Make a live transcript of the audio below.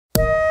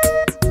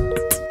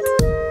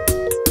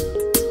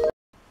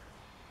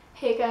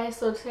Hey guys,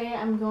 so today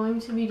I'm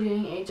going to be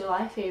doing a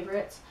July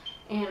favorites,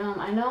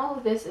 and I know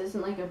this isn't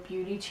like a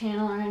beauty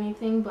channel or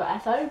anything, but I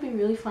thought it'd be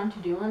really fun to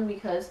do one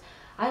because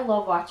I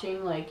love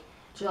watching like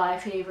July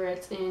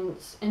favorites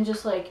and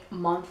just like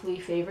monthly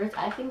favorites.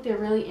 I think they're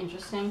really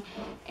interesting,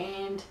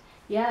 and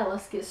yeah,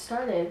 let's get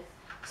started.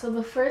 So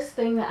the first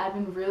thing that I've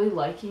been really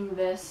liking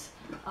this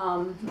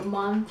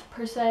month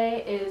per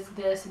se is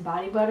this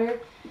body butter.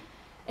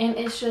 And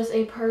it's just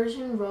a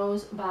Persian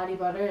rose body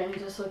butter, and it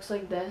just looks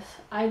like this.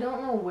 I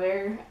don't know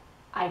where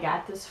I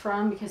got this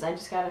from because I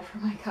just got it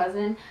from my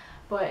cousin,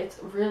 but it's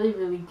really,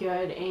 really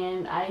good.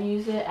 And I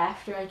use it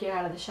after I get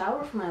out of the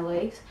shower for my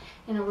legs,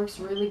 and it works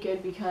really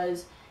good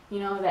because, you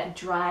know, that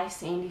dry,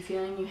 sandy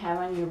feeling you have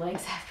on your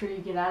legs after you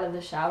get out of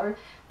the shower,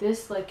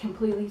 this like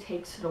completely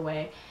takes it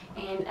away.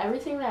 And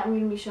everything that I'm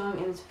going to be showing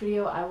in this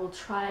video, I will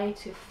try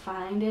to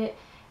find it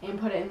and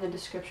put it in the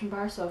description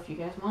bar. So if you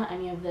guys want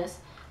any of this,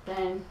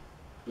 then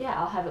yeah,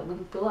 I'll have it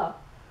linked below.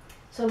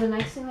 So the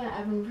next thing that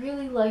I've been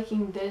really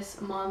liking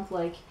this month,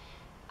 like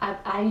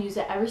I use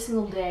it every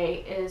single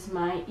day, is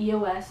my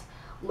EOS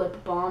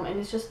lip balm, and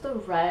it's just the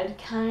red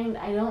kind.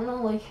 I don't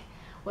know like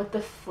what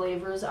the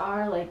flavors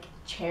are, like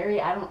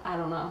cherry, I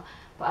don't know,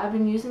 but I've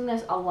been using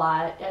this a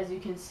lot. As you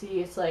can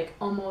see, it's like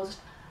almost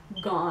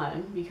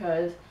gone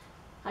because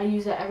I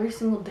use it every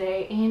single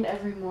day and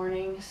every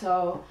morning.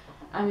 So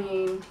I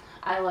mean,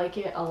 I like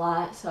it a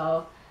lot.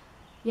 So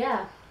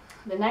yeah.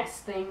 The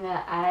next thing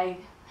that I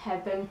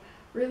have been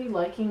really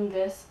liking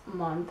this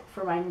month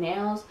for my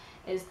nails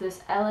is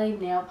this LA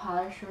nail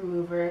polish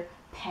remover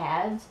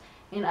pads.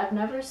 And I've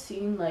never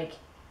seen like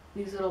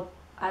these little,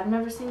 I've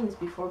never seen these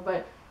before,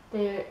 but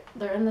they're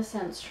in the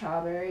scent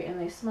strawberry, and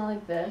they smell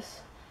like this.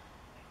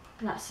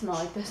 Not smell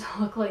like this,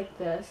 look like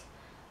this.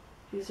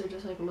 These are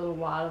just like a little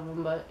wad of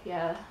them, but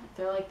yeah,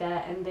 they're like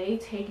that, and they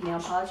take nail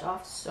polish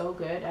off so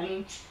good. I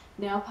mean,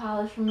 nail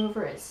polish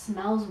remover, it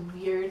smells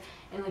weird,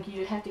 and like you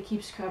just have to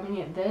keep scrubbing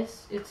it.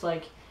 This, it's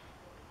like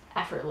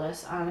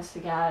effortless, honest to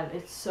God.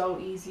 It's so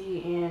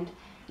easy, and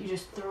you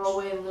just throw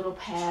away the little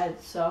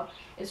pads, so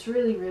it's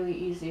really, really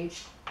easy.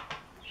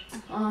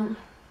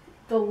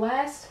 The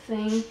last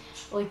thing,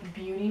 like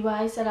beauty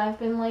wise, that I've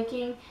been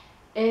liking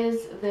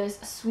is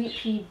this Sweet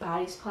Pea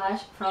Body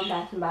Splash from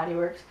Bath & Body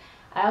Works.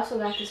 I also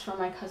got this from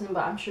my cousin,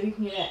 but I'm sure you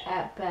can get it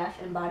at Bath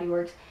 & Body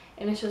Works,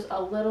 and it's just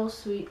a little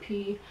sweet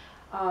pea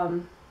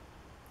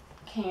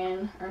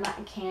can, or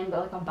not can, but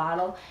like a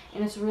bottle,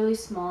 and it's really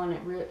small, and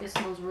it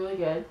smells really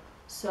good.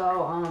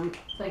 So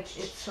like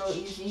it's so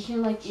easy. You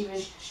can like even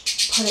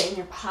put it in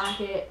your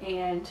pocket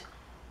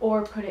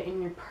or put it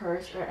in your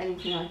purse or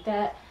anything like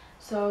that.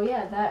 So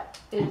yeah, that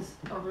is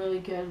a really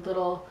good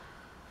little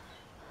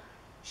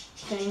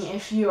thing.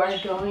 If you are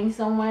going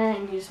somewhere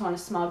and you just want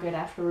to smell good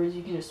afterwards,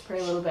 you can just spray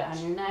a little bit on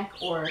your neck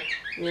or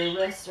your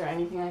wrist or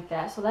anything like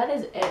that. So that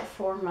is it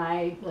for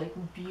my like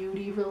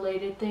beauty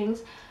related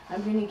things.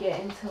 I'm gonna get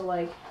into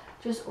like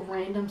just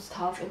random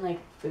stuff and like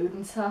food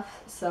and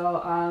stuff.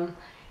 So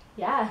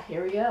yeah,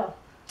 here we go.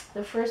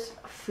 The first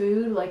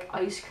food, like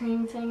ice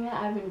cream thing that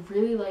I've been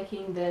really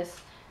liking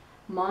this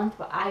month,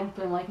 but I've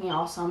been liking it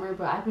all summer,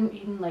 but I've been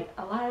eating like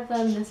a lot of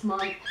them this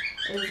month,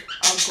 is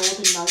a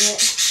golden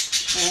nugget.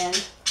 And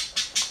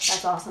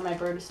that's awesome, my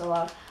bird is so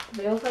loud.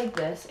 They look like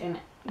this, and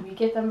we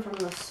get them from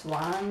the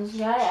Swans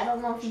guy. I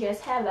don't know if you guys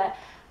have that,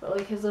 but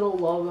like his little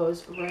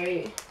logo's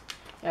right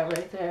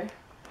there.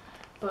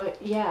 But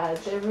yeah,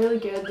 they're really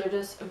good. They're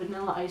just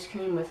vanilla ice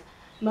cream with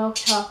milk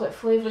chocolate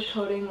flavor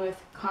coating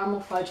with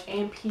caramel fudge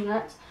and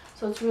peanuts.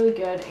 So it's really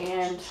good,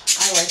 and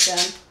I like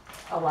them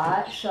a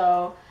lot.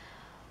 So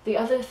the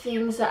other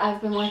things that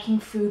I've been liking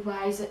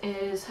food-wise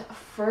is,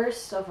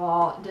 first of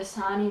all,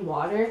 Dasani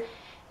water.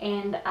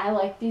 And I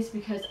like these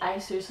because I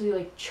seriously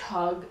like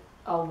chug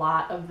a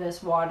lot of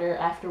this water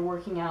after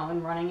working out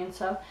and running and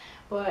stuff.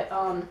 But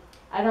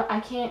I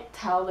can't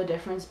tell the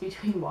difference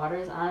between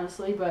waters,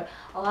 honestly, but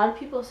a lot of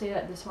people say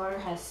that this water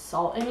has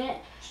salt in it,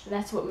 and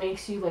that's what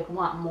makes you like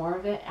want more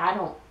of it. I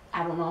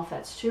don't know if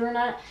that's true or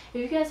not.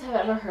 If you guys have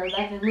ever heard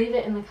that, then leave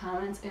it in the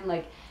comments and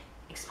like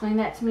explain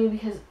that to me,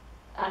 because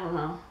I don't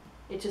know.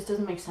 It just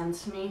doesn't make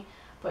sense to me.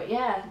 But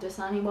yeah,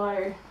 Dasani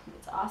water,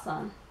 it's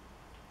awesome.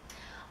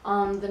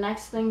 The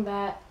next thing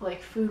that,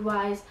 like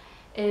food-wise,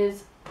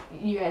 is,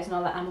 you guys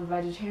know that I'm a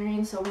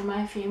vegetarian, so when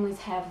my families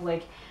have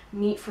like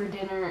meat for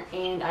dinner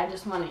and I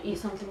just want to eat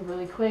something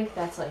really quick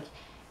that's like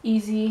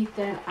easy,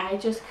 then I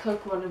just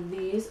cook one of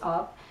these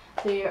up.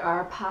 They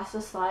are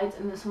pasta slides,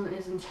 and this one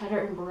is in cheddar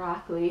and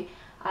broccoli.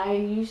 I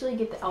usually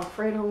get the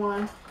Alfredo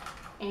one,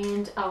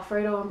 and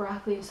Alfredo and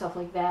broccoli and stuff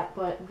like that,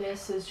 but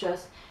this is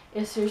just,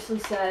 it seriously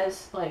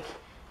says like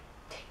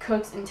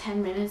cooks in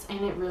 10 minutes,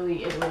 and it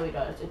really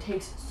does. It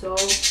takes so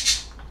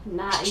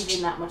not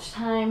even that much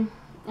time.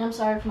 I'm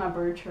sorry for my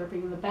bird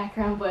chirping in the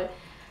background, but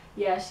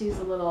yeah, she's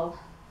a little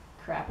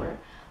crapper.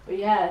 But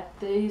yeah,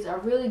 these are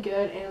really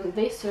good, and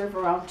they serve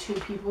around 2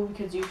 people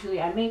because usually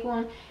I make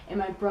one, and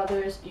my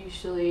brothers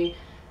usually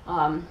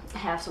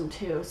have some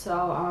too.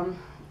 So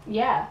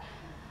yeah.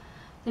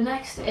 The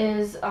next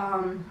is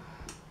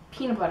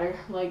peanut butter.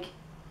 Like,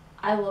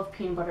 I love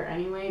peanut butter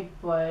anyway,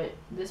 but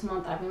this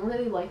month I've been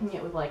really liking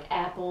it with like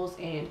apples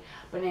and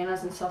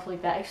bananas and stuff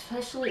like that,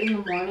 especially in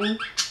the morning.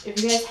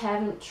 If you guys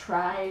haven't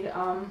tried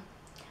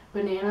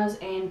bananas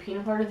and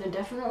peanut butter, then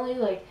definitely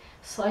like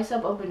slice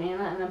up a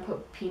banana and then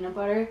put peanut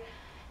butter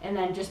and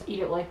then just eat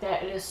it like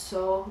that. It is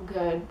so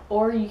good.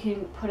 Or you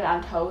can put it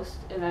on toast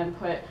and then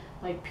put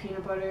like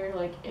peanut butter,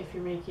 like if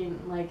you're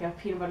making like a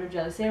peanut butter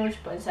jelly sandwich,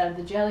 but instead of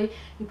the jelly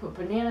you put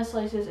banana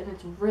slices, and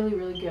it's really,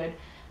 really good.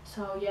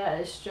 So yeah,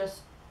 it's just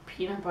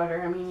peanut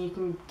butter. I mean, you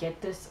can get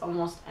this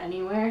almost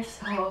anywhere,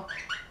 so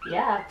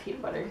yeah,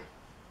 peanut butter.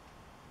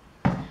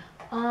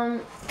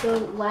 The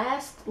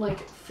last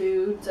like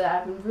foods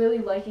that I've been really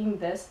liking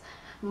this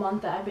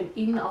month that I've been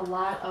eating a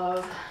lot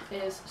of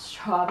is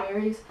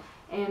strawberries.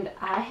 And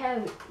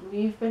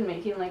we've been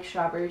making like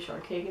strawberry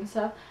shortcake and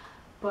stuff.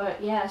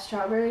 But yeah,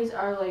 strawberries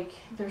are like,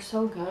 they're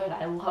so good.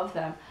 I love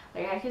them.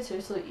 Like, I could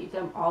seriously eat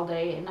them all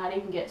day and not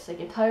even get sick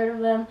and tired of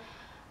them.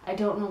 I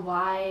don't know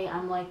why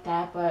I'm like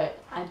that,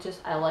 but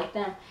I like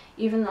them.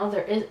 Even though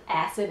there is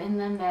acid in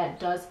them that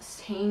does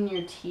stain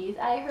your teeth,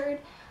 I heard.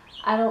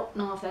 I don't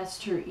know if that's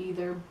true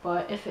either,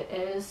 but if it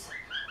is,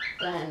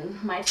 then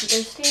my teeth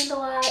are stained a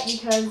lot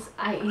because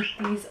I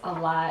eat these a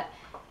lot.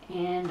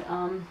 And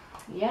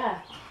yeah.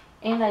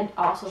 And I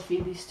also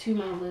feed these to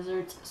my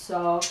lizards,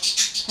 so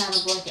kind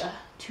of like a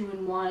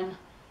 2-in-1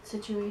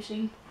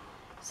 situation.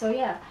 So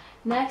yeah,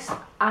 next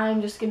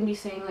I'm just going to be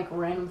saying like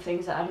random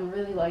things that I've been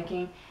really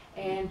liking.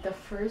 And the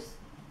first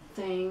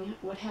thing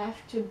would have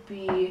to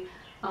be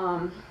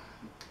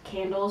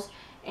candles.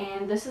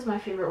 And this is my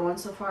favorite one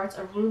so far. It's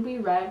a ruby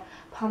red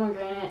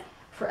pomegranate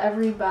for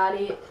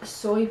everybody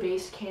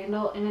soy-based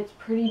candle, and it's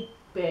pretty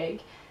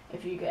big,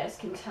 if you guys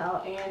can tell.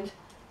 And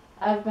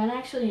I've been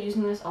actually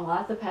using this a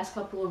lot the past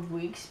couple of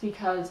weeks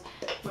because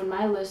when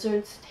my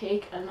lizards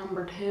take a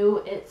number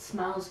 2, it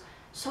smells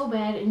so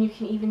bad, and you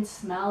can even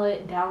smell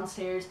it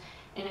downstairs,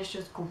 and it's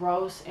just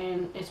gross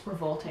and it's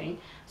revolting.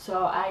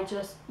 So I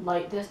just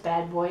light this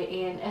bad boy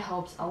and it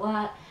helps a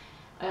lot.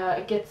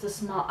 It gets the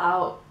smell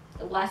out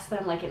less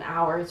than like an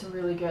hour. It's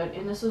really good,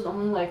 and this was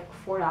only like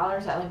 $4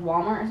 at like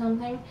Walmart or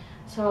something.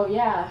 So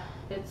yeah,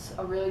 it's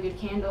a really good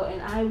candle,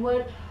 and I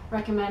would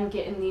recommend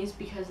getting these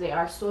because they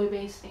are soy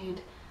based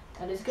and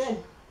that is good.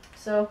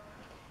 So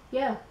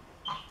yeah,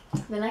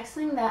 the next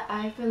thing that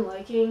I've been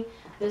liking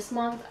this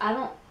month,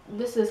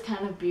 this is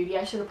kind of beauty,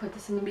 I should have put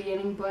this in the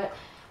beginning, but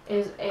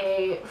is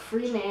a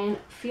Freeman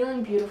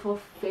Feeling Beautiful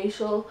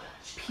facial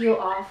peel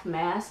off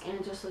mask, and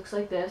it just looks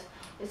like this.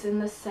 It's in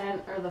the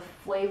scent or the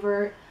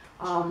flavor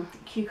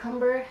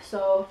cucumber.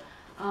 So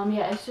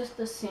yeah, it's just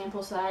the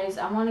sample size.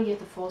 I want to get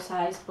the full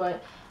size,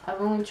 but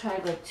I've only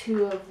tried like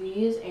 2 of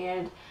these,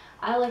 and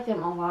I like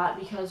them a lot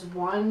because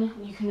 1,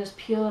 you can just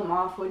peel them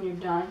off when you're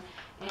done,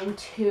 and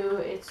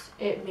 2,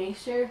 it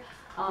makes your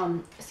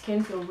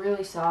skin feel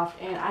really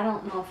soft. And I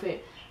don't know if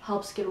it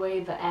helps get away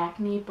the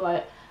acne,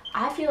 but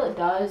I feel it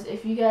does.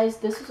 If you guys,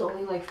 this was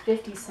only like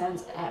 50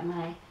 cents at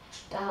my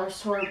dollar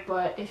store,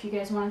 but if you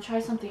guys want to try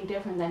something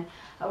different, then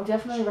I would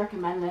definitely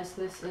recommend this.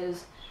 This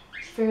is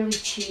fairly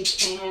cheap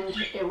and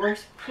it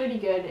works pretty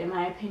good in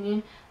my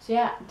opinion. So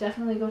yeah,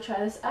 definitely go try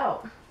this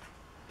out.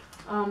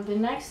 The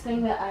next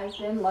thing that I've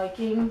been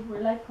liking, where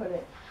did I put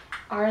it,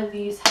 are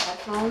these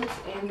headphones,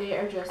 and they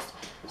are just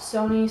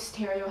Sony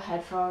stereo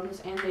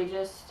headphones, and they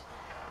just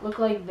look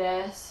like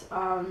this.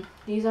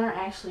 These aren't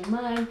actually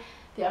mine,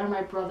 they are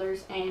my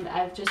brother's, and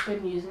I've just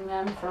been using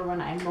them for when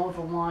I mow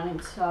the lawn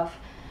and stuff.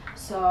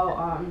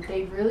 So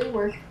they really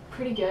work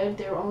pretty good.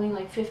 They were only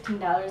like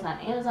 $15 on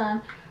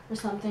Amazon or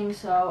something.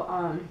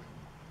 So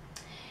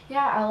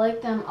yeah, I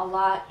like them a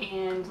lot.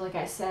 And like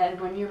I said,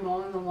 when you're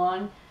mowing the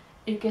lawn,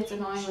 it gets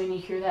annoying when you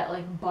hear that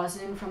like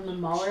buzzing from the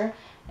mower,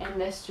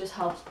 and this just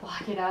helps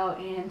block it out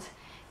and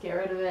get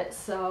rid of it.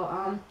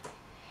 So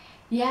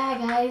yeah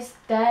guys,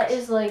 that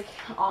is like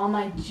all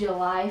my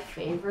July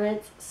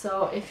favorites.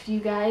 So if you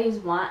guys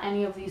want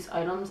any of these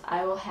items,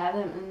 I will have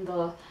them in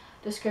the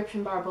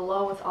description bar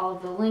below with all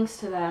of the links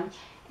to them.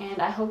 And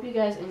I hope you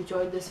guys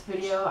enjoyed this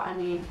video. I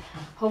mean,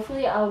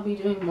 hopefully I'll be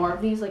doing more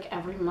of these like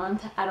every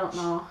month. I don't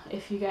know.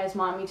 If you guys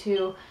want me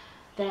to,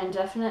 then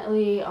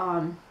definitely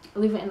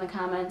leave it in the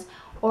comments.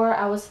 Or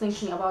I was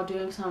thinking about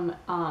doing some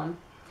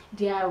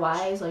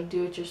DIYs, like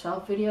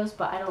do-it-yourself videos,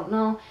 but I don't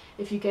know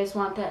if you guys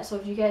want that. So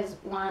if you guys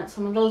want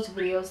some of those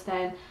videos,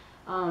 then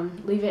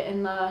leave it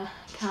in the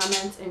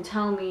comments and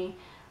tell me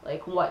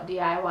like what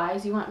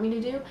DIYs you want me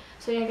to do.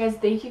 So yeah guys,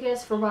 thank you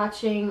guys for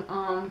watching.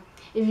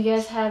 If you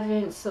guys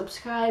haven't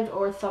subscribed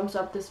or thumbs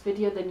up this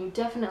video, then you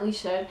definitely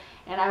should,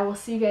 and I will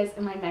see you guys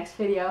in my next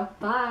video.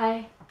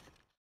 Bye!